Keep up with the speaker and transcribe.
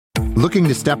Looking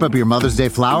to step up your Mother's Day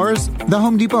flowers? The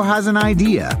Home Depot has an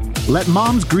idea. Let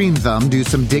Mom's Green Thumb do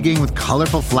some digging with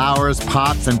colorful flowers,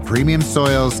 pots, and premium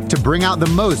soils to bring out the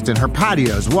most in her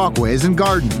patios, walkways, and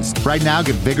gardens. Right now,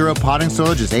 get Vigoro potting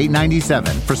soil just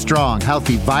 $8.97 for strong,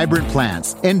 healthy, vibrant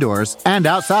plants, indoors and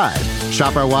outside.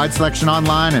 Shop our wide selection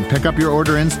online and pick up your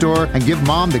order in-store and give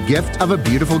Mom the gift of a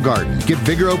beautiful garden. Get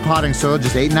Vigoro potting soil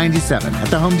just $8.97 at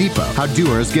the Home Depot. How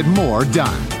doers get more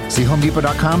done. See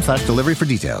homedepot.com/delivery for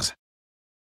details.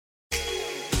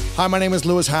 Hi, my name is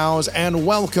Lewis Howes, and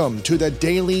welcome to the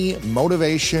Daily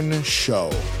Motivation Show.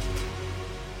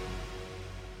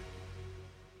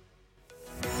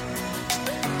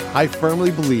 I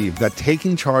firmly believe that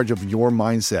taking charge of your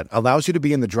mindset allows you to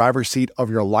be in the driver's seat of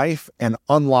your life and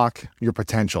unlock your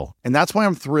potential. And that's why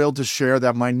I'm thrilled to share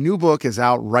that my new book is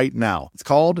out right now. It's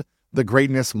called The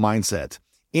Greatness Mindset.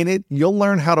 In it, you'll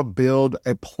learn how to build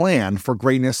a plan for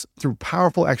greatness through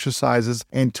powerful exercises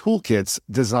and toolkits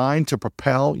designed to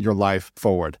propel your life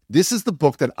forward. This is the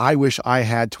book that I wish I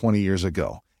had 20 years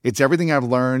ago. It's everything I've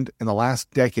learned in the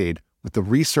last decade with the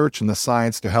research and the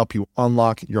science to help you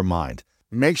unlock your mind.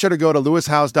 Make sure to go to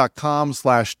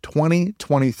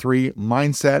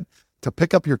lewishowes.com/2023mindset to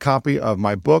pick up your copy of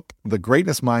my book, The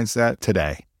Greatness Mindset,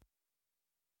 today.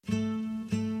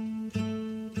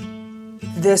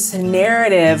 This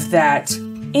narrative that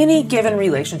any given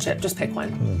relationship, just pick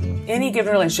one, any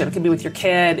given relationship, it could be with your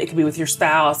kid, it could be with your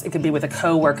spouse, it could be with a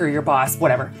coworker, your boss,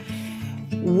 whatever,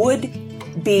 would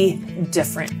be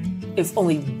different if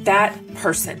only that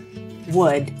person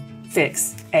would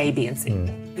fix A, B, and C.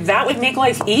 That would make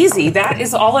life easy. That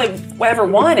is all I've ever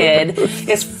wanted,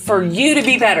 is for you to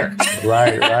be better.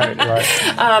 Right.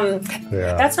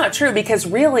 That's not true, because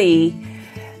really,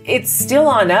 it's still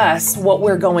on us what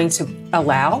we're going to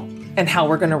allow and how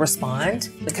we're going to respond,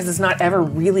 because it's not ever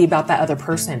really about that other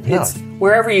person. No. It's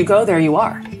wherever you go, there you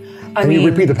are. I mean, you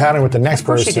repeat the pattern with the next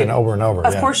person over and over.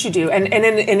 Of course you do. And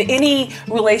in any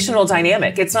relational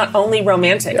dynamic, it's not only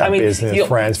romantic. Yeah, I mean, business,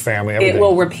 friends, family, everything. It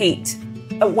will repeat.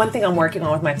 One thing I'm working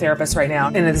on with my therapist right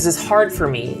now, and this is hard for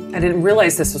me, I didn't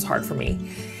realize this was hard for me,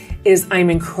 is I'm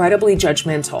incredibly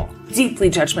judgmental, deeply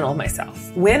judgmental of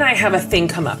myself. When I have a thing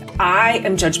come up, I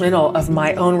am judgmental of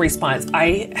my own response.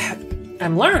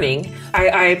 I'm learning.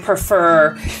 I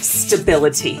prefer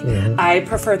stability. I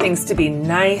prefer things to be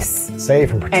nice,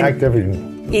 safe, and protective.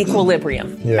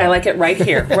 Equilibrium. I like it right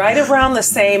here, right around the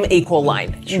same equal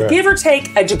line. Sure. Give or take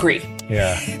a degree.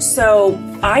 Yeah. So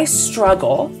I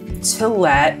struggle to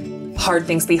let hard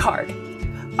things be hard.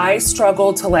 I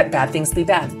struggle to let bad things be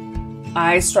bad.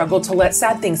 I struggle to let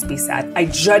sad things be sad. I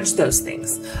judge those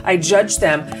things. I judge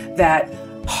them that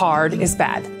hard is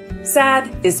bad. Sad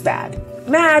is bad.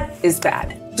 Mad is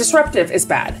bad. Disruptive is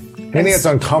bad. Anything that's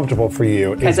uncomfortable for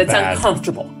you is bad. Because it's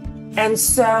uncomfortable. And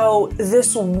so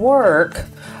this work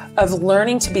of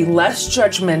learning to be less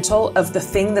judgmental of the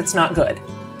thing that's not good.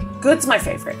 Good's my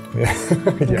favorite. Yeah.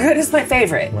 Good is my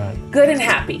favorite. Right. Good and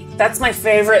happy. That's my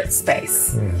favorite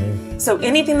space. So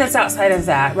anything that's outside of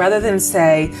that, rather than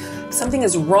say, something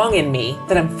is wrong in me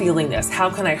that I'm feeling this, how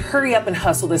can I hurry up and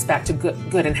hustle this back to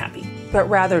good and happy? But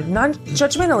rather,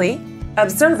 non-judgmentally,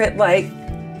 observe it like,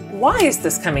 why is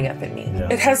this coming up in me? Yeah.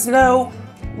 It has no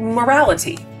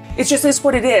morality. It just is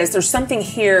what it is. There's something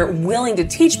here willing to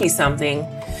teach me something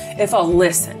if I'll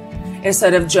listen,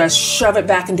 instead of just shove it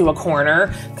back into a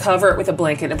corner, cover it with a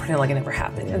blanket, and pretend like it never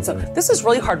happened. And so this is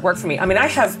really hard work for me. I mean, I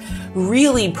have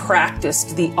really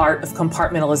practiced the art of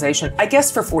compartmentalization, I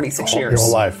guess, for 46 years. Your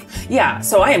whole life. Yeah,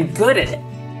 so I am good at it.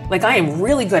 Like, I am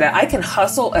really good at it. I can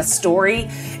hustle a story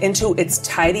into its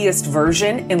tidiest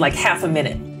version in like half a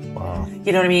minute. Wow.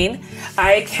 You know what I mean?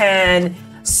 I can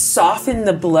soften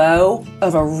the blow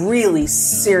of a really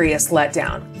serious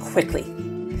letdown quickly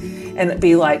and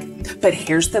be like, but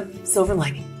here's the silver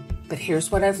lining, but here's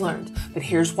what I've learned, but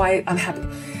here's why I'm happy.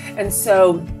 And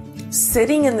so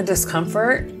sitting in the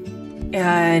discomfort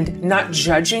and not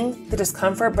judging the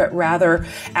discomfort, but rather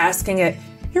asking it,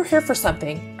 you're here for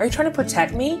something. Are you trying to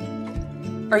protect me?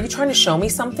 Are you trying to show me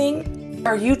something?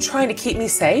 Are you trying to keep me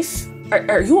safe?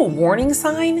 Are you a warning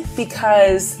sign?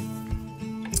 Because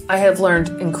I have learned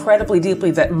incredibly deeply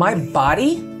that my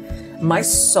body, my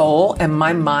soul, and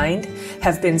my mind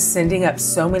have been sending up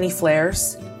so many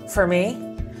flares for me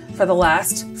for the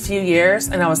last few years.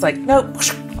 And I was like, nope.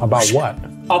 About what?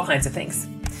 All kinds of things.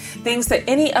 Things that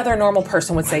any other normal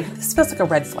person would say, this feels like a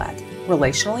red flag,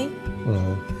 relationally,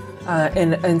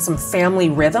 in some family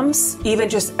rhythms, even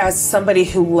just as somebody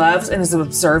who loves and is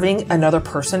observing another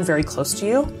person very close to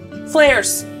you.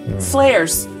 Flares.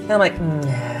 And I'm like,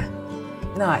 nah,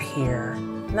 not here,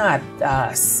 not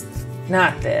us.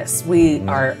 not this. We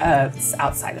are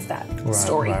outside of that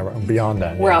story. Right. Beyond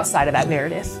that. We're outside of that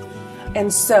narrative.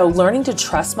 And so learning to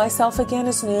trust myself again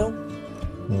is new.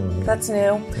 That's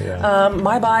new. Yeah.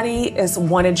 My body is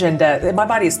one agenda. My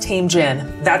body is Team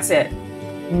Jen. That's it.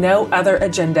 No other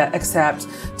agenda except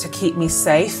to keep me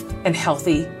safe and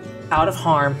healthy, out of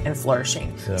harm and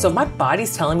flourishing. Yeah. So if my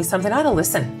body's telling me something, I ought to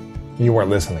listen. You weren't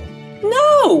listening.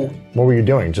 No! What were you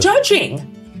doing? Just Judging.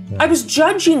 Yeah. I was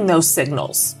judging those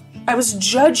signals. I was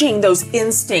judging those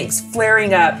instincts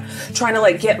flaring up, trying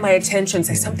to get my attention,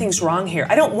 say something's wrong here.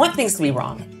 I don't want things to be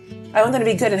wrong. I want them to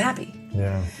be good and happy.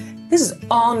 Yeah. This is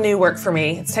all new work for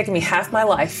me. It's taken me half my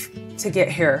life to get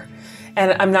here,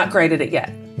 and I'm not great at it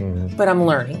yet, but I'm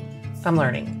learning. I'm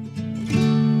learning.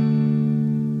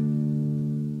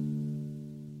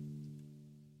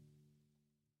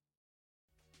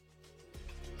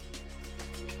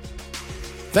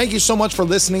 Thank you so much for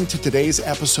listening to today's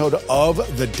episode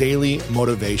of The Daily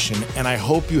Motivation, and I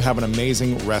hope you have an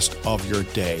amazing rest of your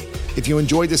day. If you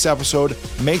enjoyed this episode,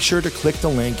 make sure to click the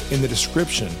link in the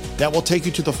description. That will take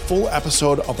you to the full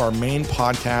episode of our main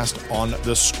podcast on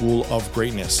the School of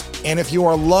Greatness. And if you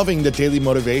are loving The Daily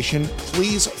Motivation,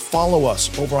 please follow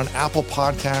us over on Apple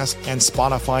Podcasts and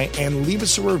Spotify, and leave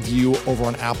us a review over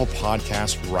on Apple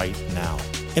Podcasts right now.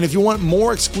 And if you want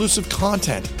more exclusive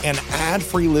content and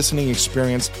ad-free listening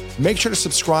experience, make sure to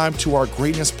subscribe to our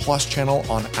Greatness Plus channel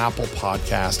on Apple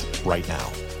Podcast right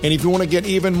now. And if you want to get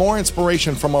even more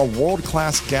inspiration from our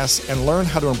world-class guests and learn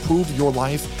how to improve your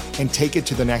life and take it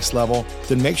to the next level,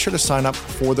 then make sure to sign up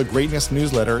for the Greatness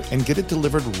newsletter and get it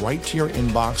delivered right to your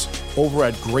inbox over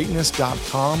at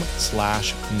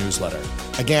greatness.com/newsletter.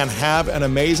 Again, have an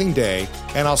amazing day,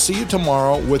 and I'll see you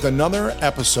tomorrow with another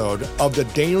episode of the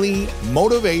Daily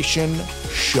Motivation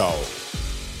Show.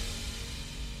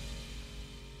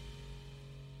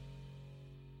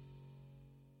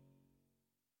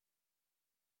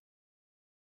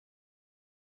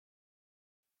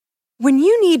 When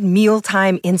you need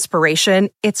mealtime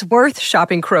inspiration, it's worth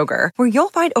shopping Kroger, where you'll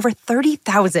find over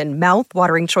 30,000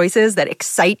 mouth-watering choices that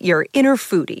excite your inner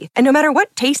foodie. And no matter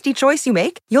what tasty choice you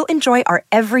make, you'll enjoy our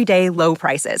everyday low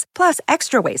prices, plus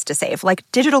extra ways to save, like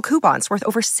digital coupons worth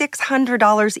over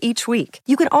 $600 each week.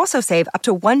 You can also save up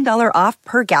to $1 off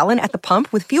per gallon at the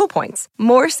pump with fuel points.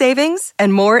 More savings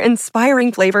and more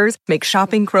inspiring flavors make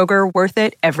shopping Kroger worth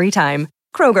it every time.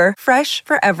 Kroger, fresh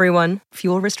for everyone.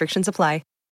 Fuel restrictions apply.